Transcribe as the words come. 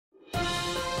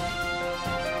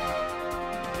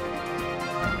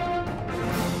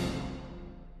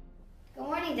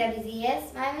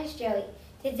WZES. My name is Joey.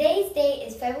 Today's date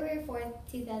is February 4th,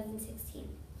 2016.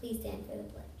 Please stand for the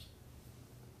pledge.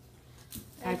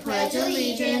 I pledge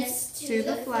allegiance to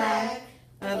the flag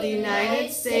of the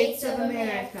United States of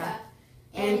America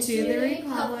and to the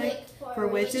republic for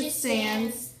which it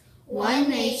stands, one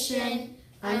nation,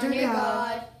 under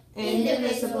God,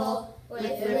 indivisible, with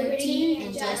liberty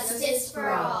and justice for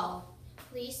all.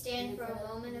 Please stand for a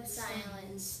moment of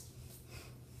silence.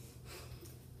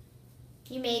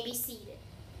 You may be seated.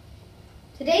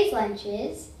 Today's lunch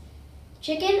is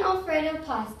chicken Alfredo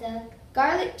pasta,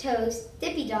 garlic toast,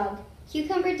 dippy dog,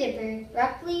 cucumber dipper,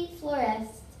 broccoli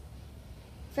florest,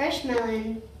 fresh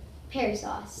melon, pear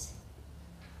sauce.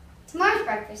 Tomorrow's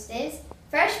breakfast is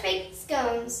fresh baked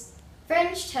scones,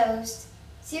 French toast,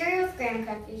 cereal with graham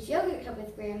crackers, yogurt cup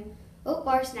with graham, oat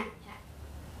bar snack pack.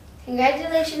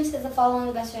 Congratulations to the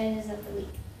following best riders of the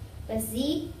week.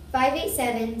 WZES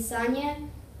 587, Sonia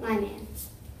Lyman.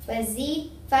 WZES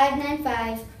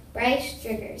 595, Bryce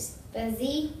Driggers.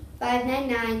 WZES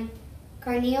 599,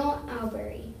 Carneal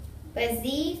Albury.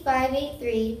 WZES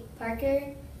 583,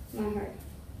 Parker Maher.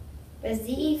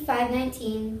 WZES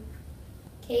 519,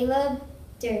 Caleb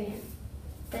Durham.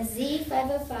 WZES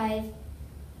 505,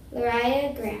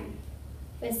 Lariah Graham.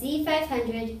 WZES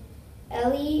 500,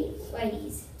 Ellie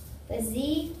Whiteys.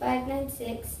 WZES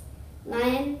 596,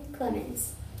 Lion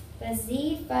Clemens.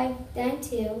 WZES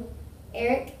 592,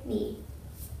 Eric Nee.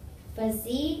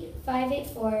 WZES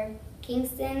 584,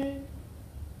 Kingston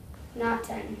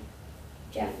Naughton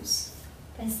Jones.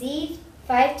 WZES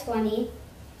 520,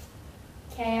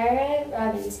 Kiara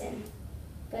Robinson.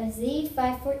 WZES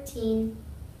 514,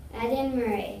 Adam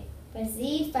Murray.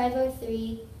 WZES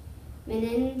 503,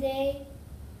 Menende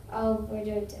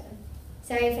Alberto.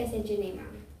 Sorry if I said your name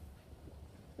wrong.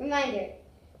 Reminder,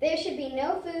 there should be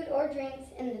no food or drinks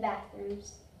in the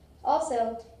bathrooms.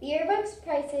 Also, the yearbook's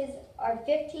prices are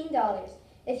 $15.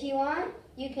 If you want,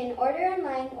 you can order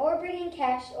online or bring in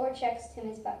cash or checks to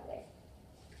Ms. Buckler.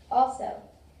 Also,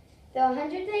 the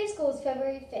 100th day of school is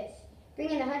February 5th. Bring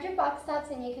in 100 box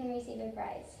tops and you can receive a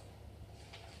prize.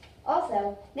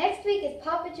 Also, next week is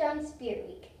Papa John's Spirit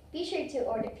Week. Be sure to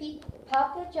order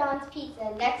Papa John's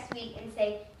Pizza next week and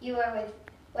say you are with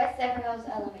West Everhills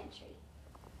Elementary.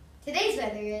 Today's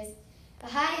weather is a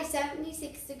high of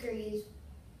 76 degrees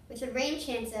with a rain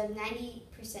chance of 90%.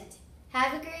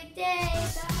 Have a great day.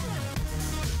 Bye.